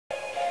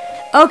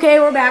Okay,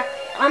 we're back.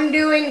 I'm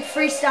doing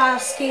freestyle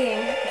skiing.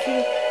 If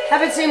you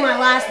haven't seen my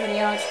last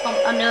video,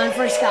 I'm doing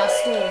freestyle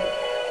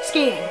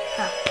skiing.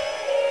 Huh.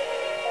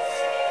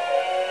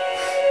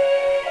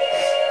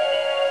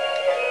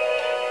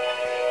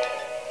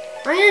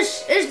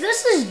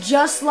 This is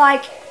just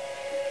like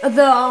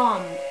the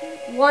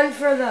one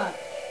for the.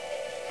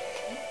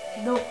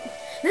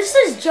 This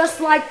is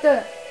just like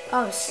the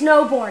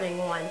snowboarding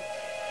one,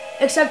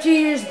 except you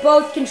use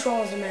both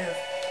controls to move.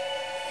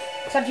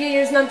 Except you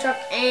use nunchuck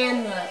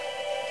and the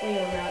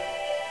wheel nut.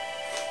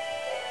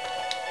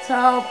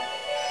 So,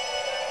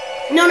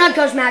 no, not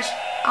ghost match.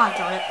 Oh,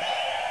 darn it.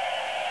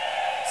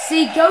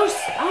 See, ghost.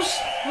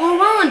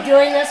 While I'm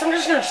doing this, I'm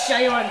just gonna show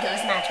you what a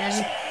ghost match is.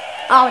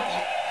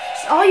 Okay.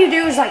 So all you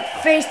do is like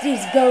face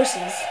these ghosts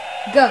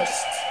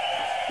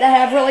that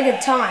have really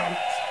good time.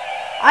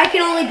 I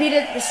can only beat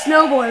it at the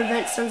snowboard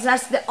event since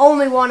that's the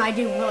only one I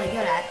do really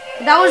good at.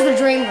 That was the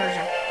dream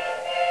version.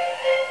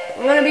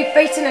 I'm gonna be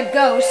facing a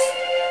ghost.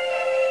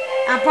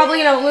 I'm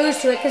probably gonna lose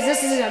to it because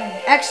this is an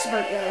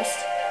expert ghost.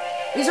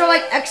 These are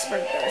like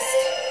expert ghosts.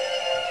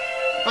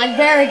 Like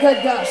very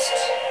good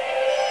ghosts.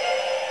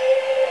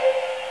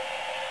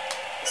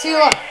 See,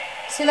 look.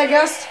 See that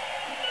ghost?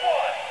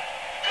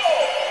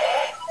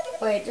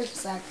 Wait, just a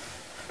sec.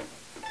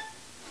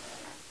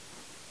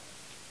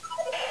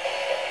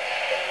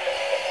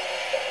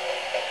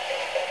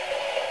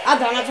 Oh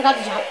darn, I forgot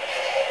to jump.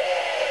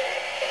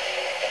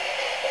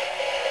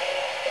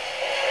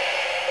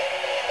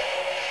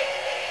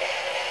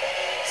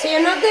 See,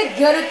 I'm not that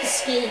good at the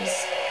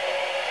skis.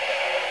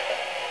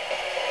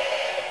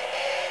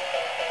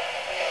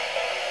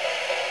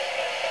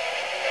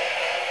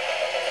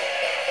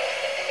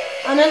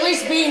 I'm at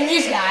least beating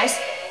these guys.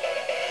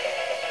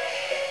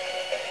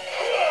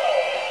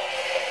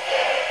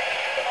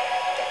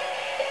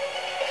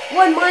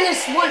 What,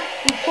 -1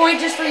 point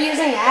just for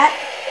using that?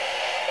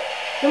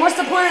 Then what's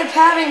the point of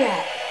having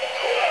that?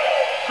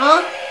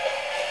 Huh?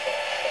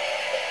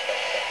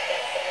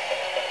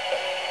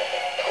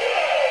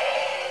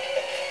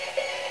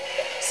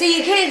 See,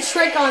 you can't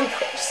trick on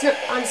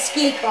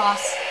ski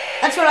cross.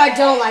 That's what I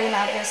don't like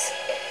about this.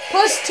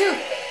 +2.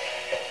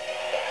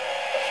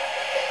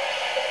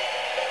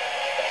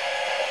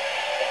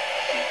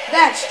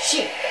 That's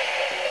cheap.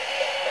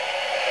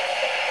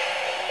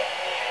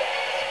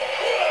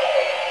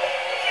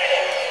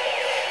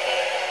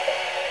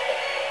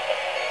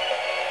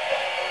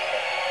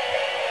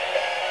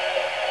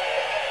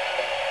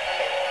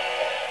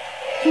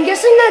 I'm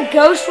guessing that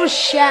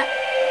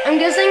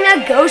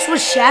ghost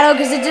was Shadow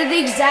because it did the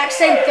exact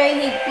same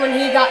thing when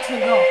he got to the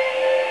goal.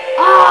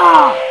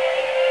 Ah!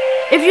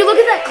 If you look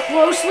at that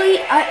closely,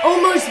 I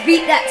almost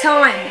beat that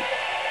time.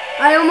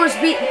 I almost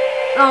beat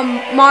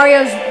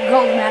Mario's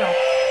gold medal.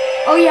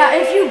 Oh yeah,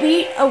 if you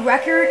beat a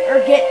record or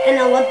get an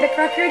Olympic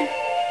record,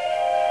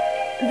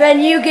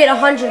 then you get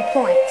 100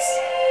 points.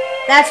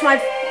 That's one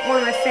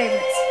of my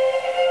favorites.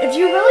 If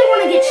you really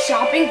want to get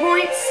shopping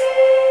points,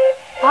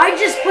 I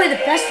just play the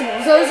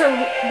festivals.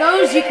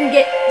 Those you can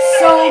get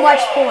so much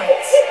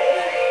points.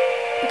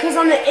 Because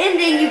on the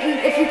ending,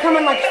 if you come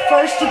in like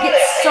first, you get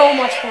so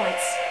much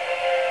points.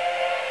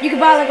 You can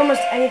buy like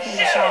almost anything in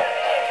the shop.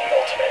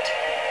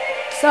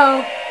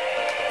 So,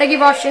 thank you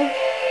for watching.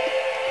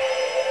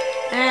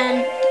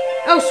 And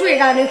oh sweet, I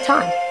got a new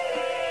time.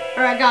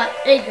 Or I got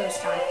a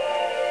ghost time.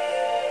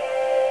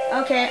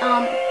 Okay,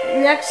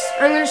 next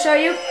I'm gonna show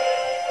you.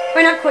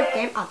 Wait, not quick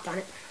game. Oh darn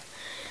it.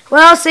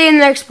 Well, I'll see you in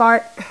the next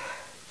part.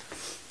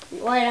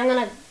 Wait,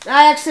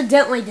 I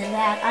accidentally did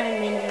that. I didn't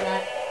mean to do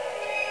that.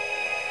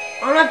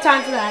 I don't have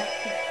time for that.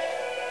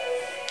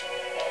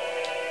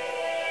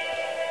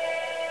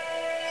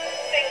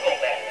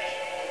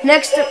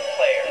 Next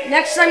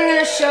I'm going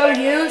to show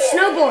you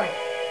snowboard.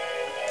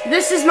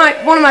 This is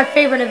one of my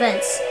favorite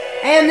events.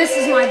 And this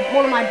is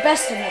one of my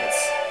best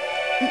events.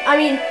 I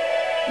mean,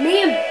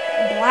 me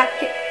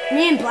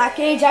and Black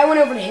Age, I went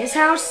over to his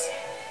house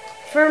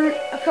for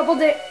a couple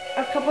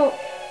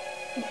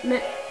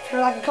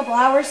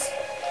hours,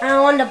 and I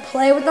wanted to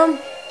play with them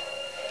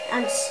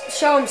and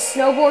show them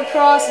snowboard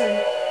cross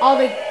and all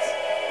the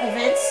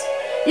events.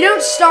 You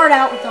don't start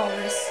out with all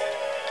this,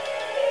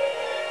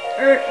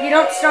 or you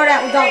don't start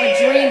out with all the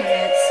dream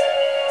events.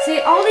 See,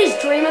 all these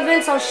dream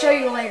events I'll show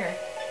you later.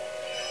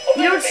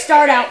 You don't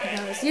start out with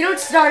those. You don't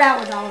start out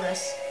with all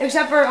this,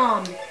 except for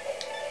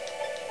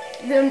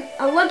the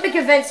Olympic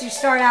events you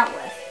start out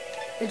with.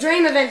 The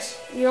dream events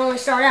you only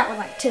start out with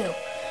like 2.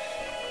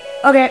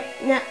 Okay,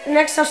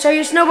 next I'll show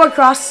you snowboard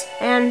cross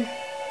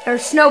or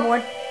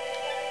snowboard.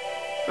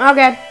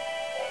 Okay,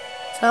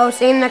 so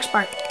see you in the next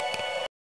part.